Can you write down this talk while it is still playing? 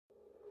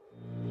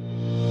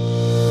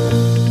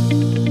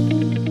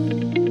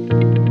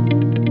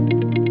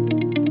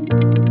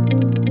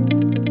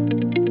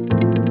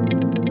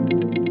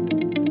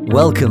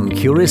Welcome,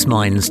 curious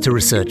minds, to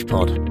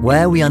ResearchPod,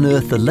 where we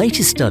unearth the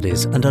latest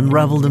studies and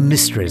unravel the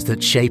mysteries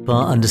that shape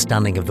our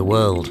understanding of the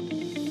world.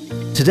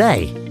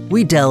 Today,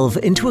 we delve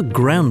into a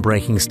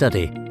groundbreaking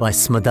study by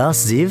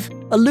Smadas Ziv,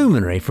 a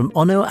luminary from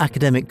Ono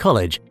Academic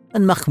College,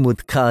 and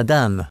Mahmoud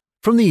Kaadan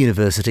from the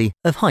University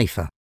of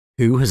Haifa,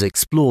 who has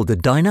explored the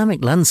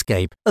dynamic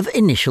landscape of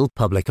initial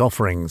public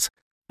offerings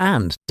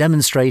and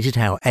demonstrated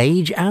how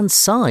age and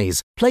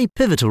size play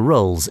pivotal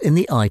roles in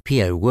the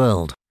IPO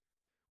world.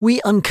 We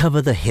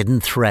uncover the hidden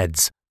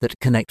threads that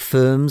connect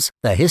firms,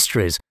 their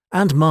histories,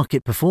 and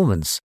market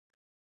performance.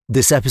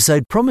 This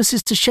episode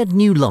promises to shed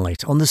new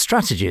light on the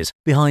strategies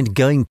behind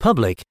going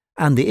public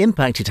and the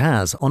impact it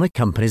has on a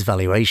company's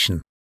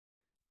valuation.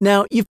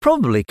 Now, you've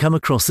probably come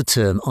across the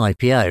term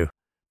IPO,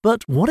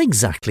 but what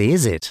exactly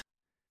is it?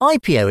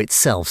 IPO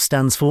itself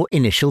stands for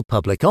Initial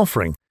Public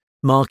Offering,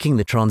 marking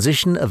the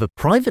transition of a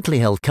privately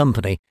held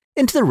company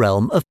into the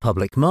realm of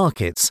public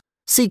markets,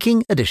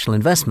 seeking additional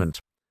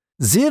investment.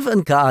 Ziv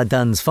and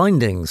Kaadan's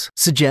findings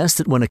suggest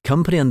that when a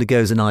company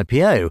undergoes an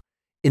IPO,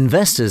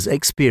 investors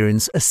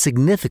experience a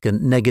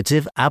significant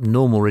negative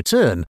abnormal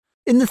return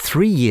in the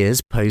 3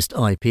 years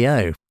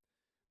post-IPO.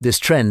 This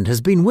trend has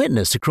been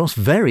witnessed across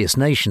various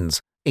nations,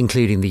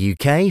 including the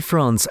UK,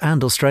 France,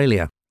 and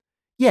Australia.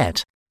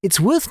 Yet, it's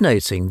worth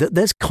noting that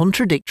there's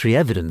contradictory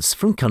evidence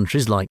from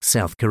countries like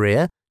South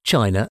Korea,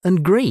 China,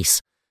 and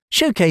Greece,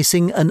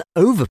 showcasing an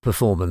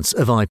overperformance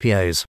of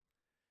IPOs.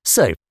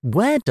 So,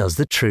 where does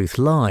the truth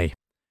lie?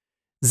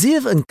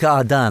 Ziv and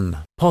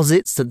Kaadan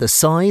posits that the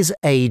size,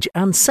 age,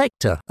 and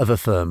sector of a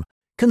firm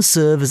can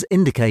serve as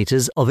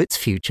indicators of its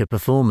future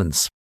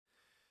performance.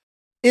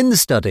 In the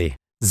study,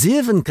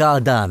 Ziv and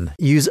Kaadan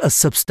use a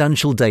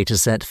substantial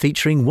dataset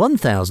featuring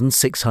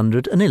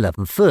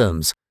 1,611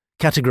 firms,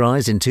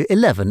 categorized into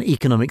 11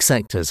 economic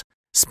sectors,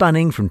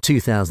 spanning from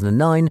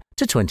 2009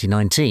 to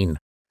 2019,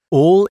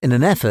 all in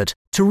an effort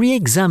to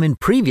re-examine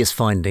previous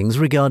findings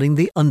regarding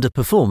the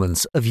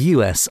underperformance of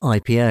US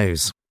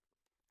IPOs.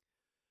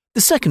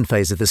 The second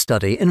phase of the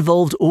study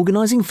involved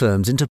organizing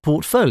firms into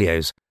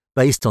portfolios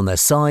based on their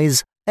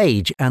size,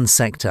 age, and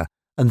sector,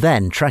 and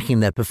then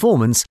tracking their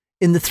performance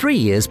in the 3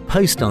 years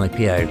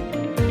post-IPO.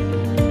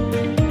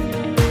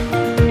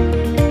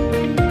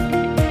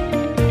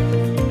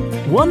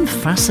 One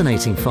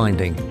fascinating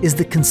finding is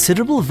the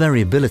considerable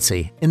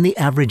variability in the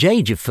average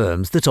age of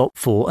firms that opt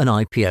for an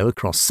IPO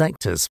across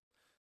sectors.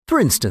 For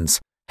instance,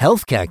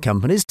 healthcare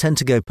companies tend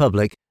to go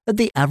public at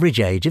the average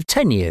age of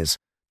 10 years,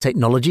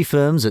 technology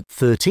firms at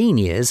 13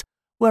 years,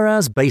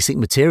 whereas basic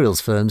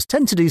materials firms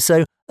tend to do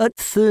so at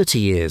 30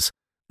 years,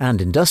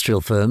 and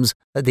industrial firms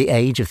at the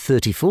age of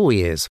 34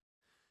 years.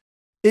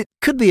 It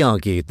could be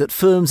argued that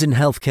firms in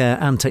healthcare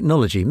and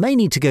technology may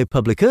need to go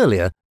public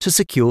earlier to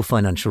secure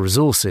financial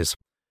resources.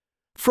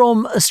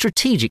 From a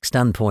strategic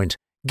standpoint,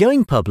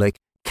 going public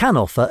can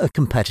offer a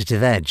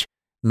competitive edge,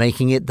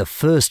 making it the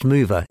first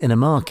mover in a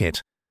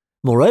market.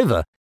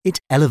 Moreover, it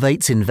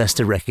elevates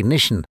investor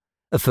recognition,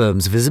 a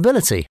firm's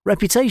visibility,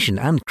 reputation,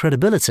 and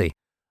credibility,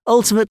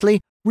 ultimately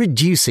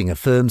reducing a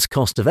firm's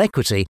cost of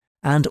equity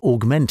and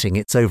augmenting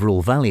its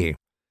overall value.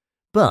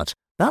 But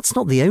that's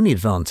not the only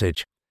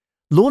advantage.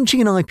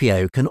 Launching an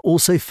IPO can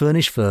also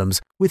furnish firms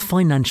with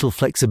financial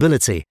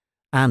flexibility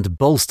and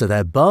bolster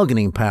their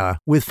bargaining power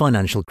with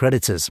financial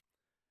creditors.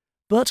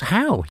 But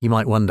how, you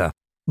might wonder?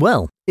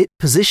 Well, it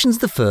positions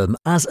the firm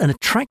as an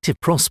attractive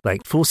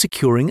prospect for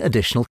securing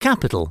additional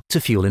capital to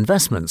fuel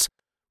investments,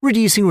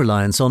 reducing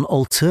reliance on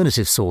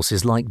alternative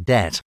sources like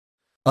debt.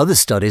 Other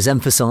studies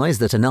emphasize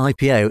that an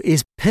IPO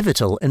is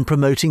pivotal in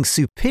promoting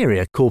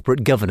superior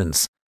corporate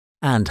governance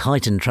and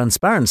heightened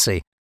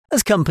transparency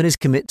as companies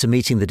commit to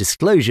meeting the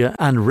disclosure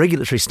and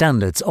regulatory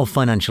standards of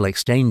financial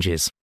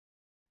exchanges.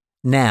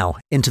 Now,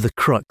 into the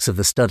crux of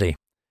the study.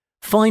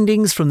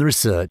 Findings from the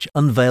research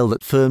unveil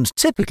that firms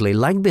typically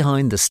lag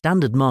behind the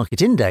standard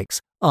market index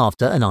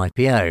after an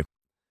IPO,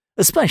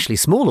 especially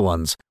smaller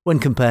ones when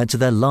compared to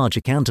their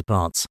larger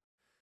counterparts.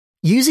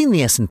 Using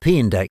the S&P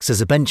index as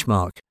a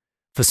benchmark,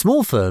 for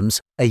small firms,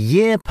 a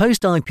year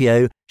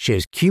post-IPO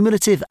shows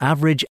cumulative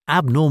average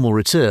abnormal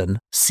return,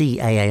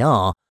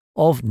 CAAR,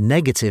 of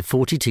negative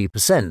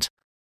 42%,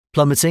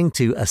 plummeting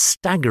to a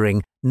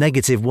staggering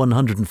negative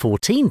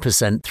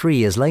 114% 3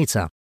 years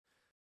later.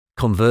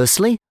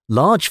 Conversely,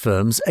 large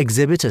firms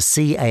exhibit a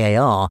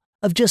CAAR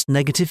of just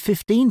negative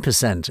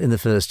 15% in the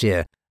first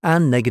year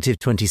and negative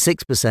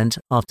 26%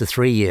 after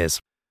 3 years.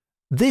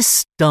 This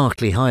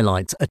starkly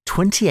highlights a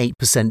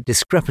 28%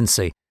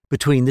 discrepancy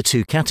between the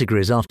two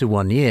categories after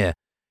 1 year,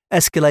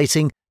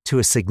 escalating to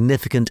a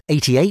significant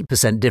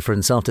 88%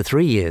 difference after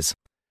 3 years.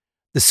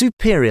 The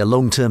superior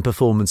long-term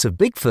performance of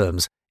big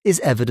firms is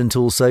evident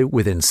also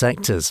within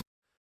sectors.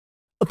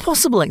 A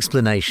possible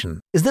explanation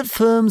is that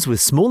firms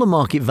with smaller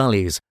market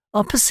values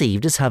are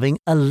perceived as having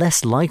a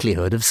less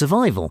likelihood of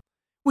survival,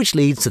 which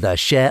leads to their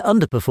share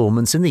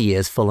underperformance in the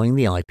years following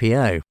the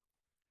IPO.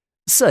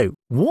 So,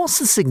 what's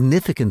the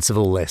significance of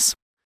all this?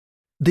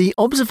 The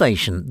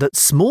observation that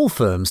small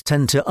firms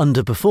tend to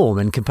underperform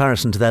in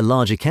comparison to their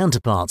larger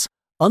counterparts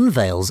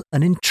unveils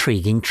an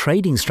intriguing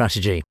trading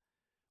strategy,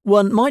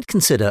 One might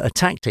consider a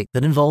tactic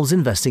that involves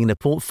investing in a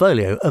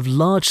portfolio of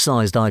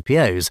large-sized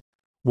IPOs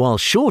while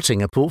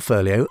shorting a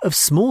portfolio of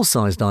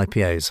small-sized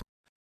IPOs.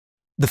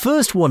 The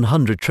first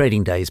 100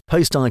 trading days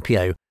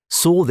post-IPO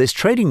saw this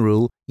trading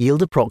rule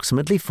yield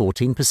approximately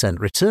 14%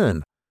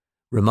 return.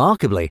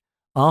 Remarkably,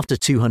 after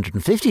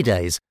 250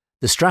 days,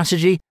 the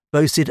strategy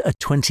boasted a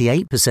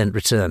 28%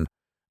 return,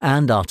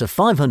 and after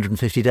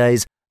 550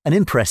 days, an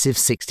impressive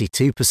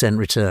 62%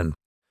 return.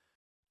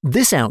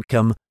 This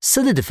outcome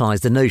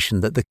solidifies the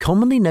notion that the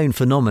commonly known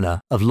phenomena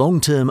of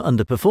long-term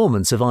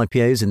underperformance of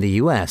IPOs in the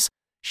US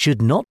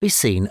should not be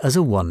seen as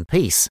a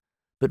one-piece,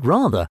 but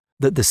rather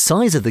that the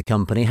size of the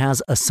company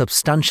has a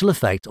substantial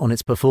effect on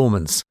its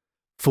performance.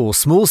 For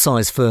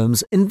small-size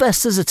firms,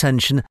 investors'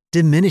 attention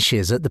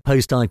diminishes at the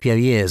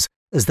post-IPO years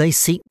as they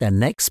seek their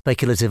next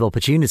speculative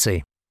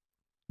opportunity.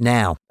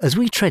 Now, as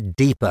we tread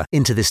deeper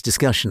into this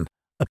discussion,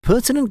 a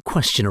pertinent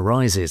question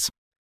arises.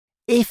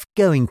 If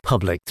going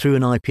public through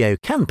an IPO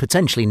can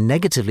potentially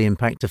negatively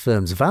impact a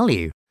firm's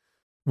value,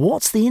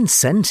 what's the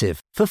incentive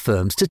for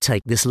firms to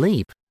take this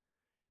leap?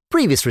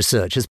 Previous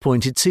research has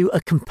pointed to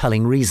a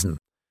compelling reason.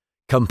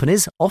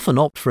 Companies often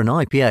opt for an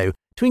IPO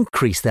to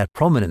increase their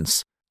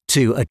prominence,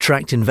 to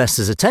attract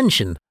investors'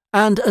 attention,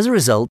 and as a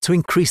result to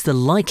increase the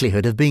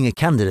likelihood of being a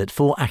candidate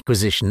for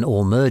acquisition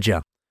or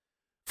merger.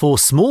 For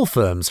small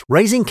firms,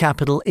 raising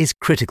capital is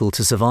critical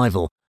to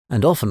survival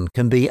and often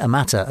can be a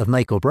matter of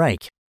make or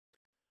break.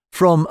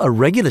 From a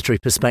regulatory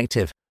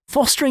perspective,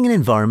 fostering an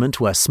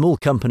environment where small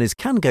companies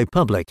can go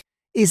public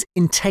is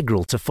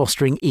integral to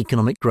fostering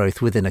economic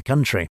growth within a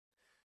country.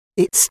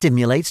 It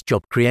stimulates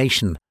job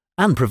creation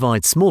and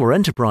provides smaller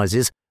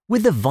enterprises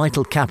with the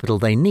vital capital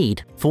they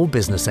need for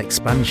business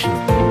expansion.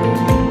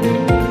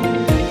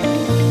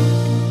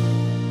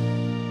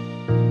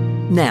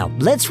 Now,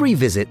 let's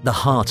revisit the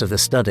heart of the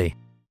study.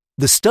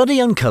 The study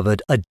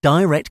uncovered a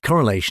direct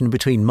correlation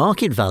between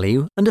market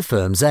value and a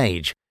firm's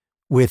age,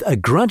 with a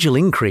gradual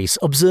increase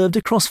observed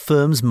across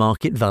firms'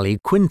 market value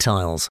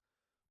quintiles,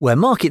 where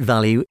market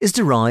value is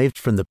derived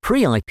from the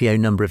pre-IPO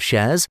number of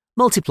shares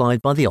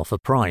multiplied by the offer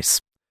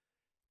price.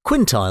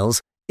 Quintiles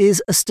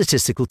is a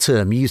statistical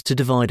term used to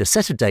divide a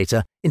set of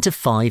data into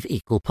 5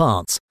 equal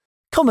parts,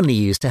 commonly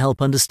used to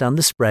help understand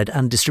the spread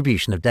and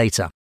distribution of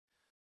data.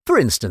 For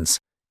instance,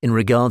 in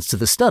regards to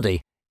the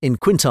study, in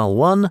quintile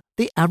 1,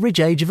 the average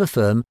age of a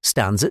firm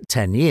stands at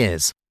 10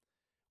 years,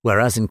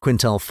 whereas in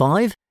quintile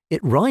 5,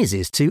 it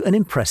rises to an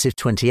impressive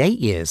 28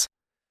 years.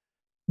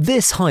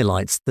 This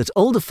highlights that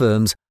older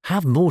firms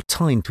have more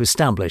time to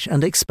establish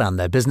and expand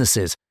their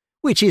businesses,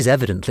 which is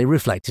evidently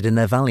reflected in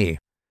their value.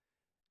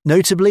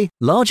 Notably,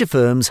 larger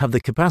firms have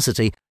the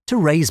capacity to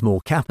raise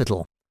more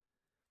capital.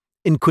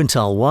 In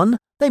quintile 1,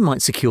 they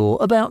might secure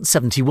about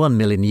 $71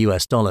 million,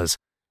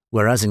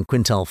 whereas in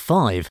quintile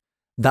 5,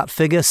 that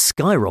figure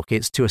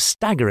skyrockets to a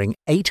staggering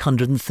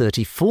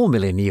 $834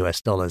 million.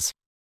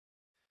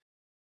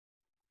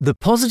 The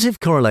positive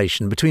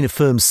correlation between a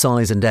firm's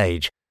size and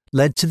age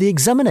led to the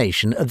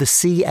examination of the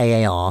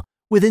CAAR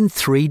within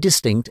 3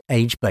 distinct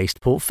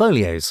age-based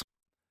portfolios.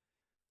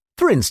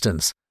 For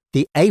instance,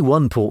 the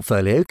A1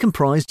 portfolio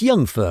comprised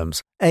young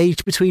firms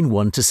aged between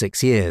 1 to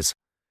 6 years.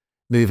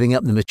 Moving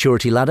up the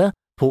maturity ladder,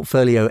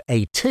 portfolio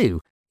A2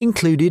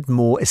 included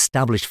more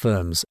established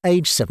firms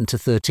aged 7 to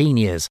 13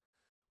 years,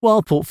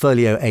 while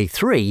portfolio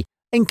A3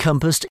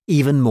 encompassed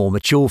even more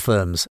mature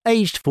firms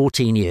aged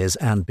 14 years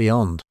and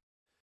beyond.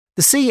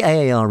 The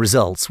CAAR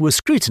results were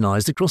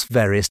scrutinised across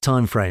various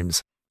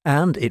timeframes,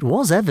 and it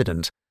was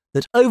evident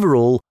that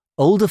overall,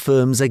 older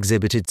firms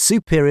exhibited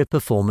superior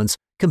performance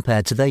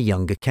compared to their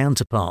younger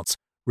counterparts,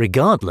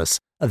 regardless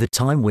of the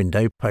time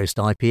window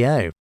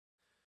post-IPO.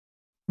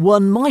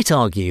 One might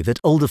argue that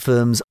older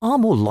firms are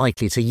more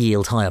likely to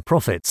yield higher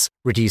profits,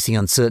 reducing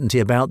uncertainty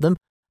about them,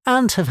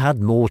 and have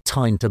had more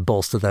time to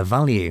bolster their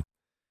value.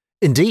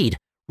 Indeed,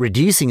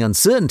 reducing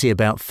uncertainty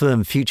about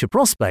firm future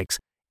prospects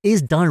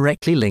is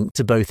directly linked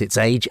to both its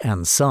age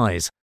and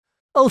size,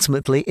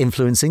 ultimately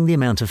influencing the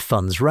amount of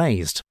funds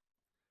raised.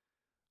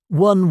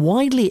 One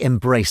widely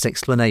embraced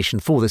explanation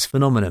for this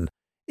phenomenon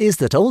is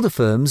that older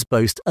firms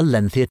boast a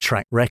lengthier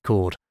track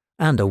record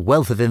and a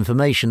wealth of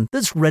information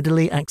that's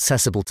readily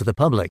accessible to the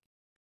public.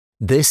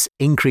 This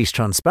increased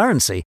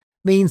transparency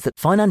means that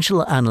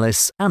financial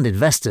analysts and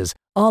investors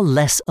are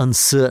less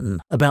uncertain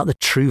about the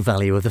true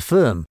value of the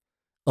firm.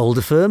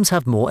 Older firms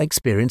have more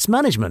experienced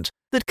management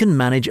that can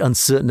manage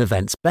uncertain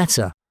events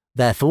better.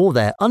 Therefore,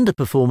 their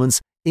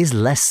underperformance is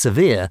less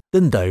severe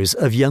than those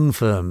of young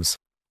firms.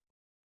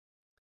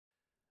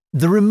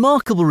 The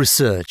remarkable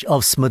research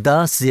of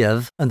Smadar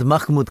Ziev and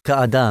Mahmoud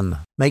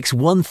Kaadan makes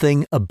one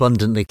thing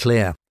abundantly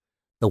clear.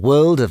 The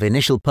world of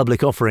initial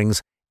public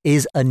offerings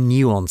is a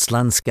nuanced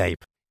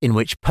landscape in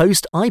which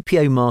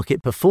post-IPO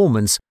market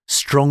performance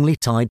strongly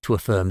tied to a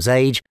firm's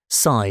age,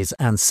 size,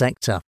 and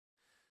sector.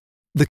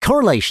 The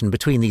correlation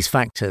between these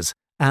factors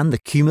and the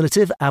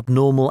cumulative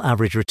abnormal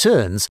average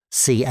returns,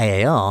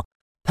 CAAR,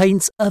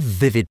 paints a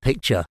vivid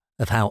picture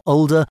of how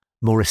older,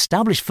 more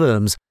established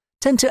firms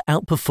tend to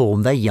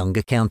outperform their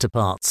younger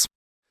counterparts.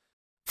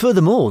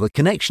 Furthermore, the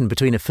connection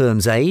between a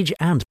firm's age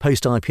and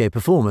post-IPO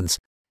performance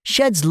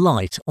sheds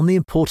light on the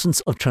importance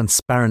of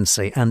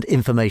transparency and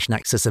information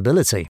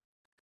accessibility.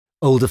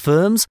 Older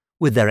firms,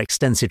 with their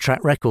extensive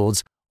track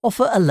records,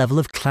 offer a level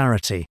of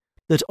clarity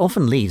that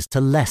often leads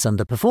to less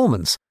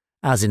underperformance,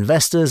 as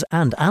investors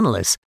and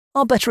analysts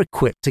are better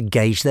equipped to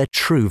gauge their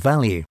true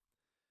value.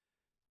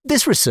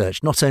 This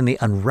research not only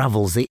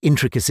unravels the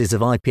intricacies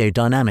of IPO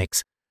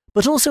dynamics,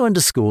 but also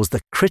underscores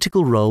the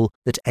critical role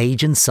that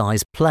age and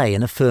size play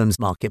in a firm's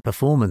market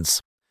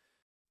performance.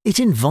 It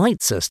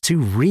invites us to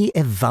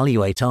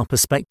re-evaluate our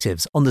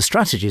perspectives on the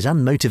strategies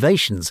and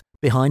motivations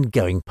behind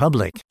going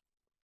public.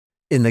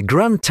 In the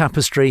grand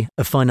tapestry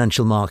of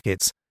financial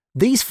markets,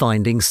 these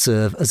findings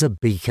serve as a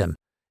beacon,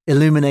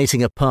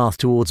 illuminating a path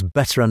towards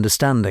better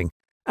understanding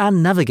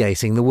and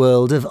navigating the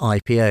world of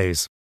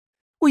IPOs.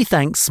 We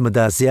thank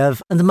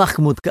Smadaziav and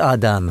Mahmoud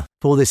Qaadan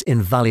for this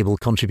invaluable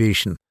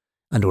contribution,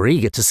 and we're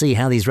eager to see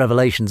how these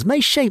revelations may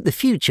shape the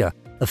future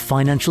of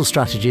financial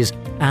strategies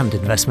and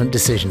investment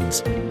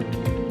decisions.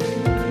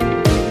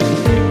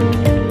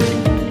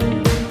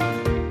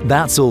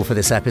 That's all for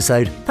this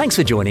episode. Thanks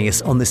for joining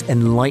us on this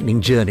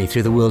enlightening journey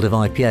through the world of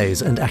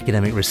IPOs and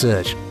academic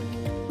research.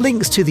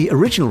 Links to the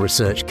original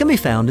research can be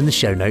found in the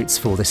show notes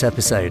for this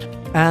episode.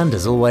 And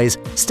as always,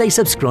 stay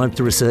subscribed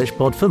to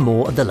ResearchPod for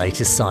more of the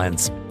latest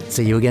science.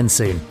 See you again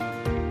soon.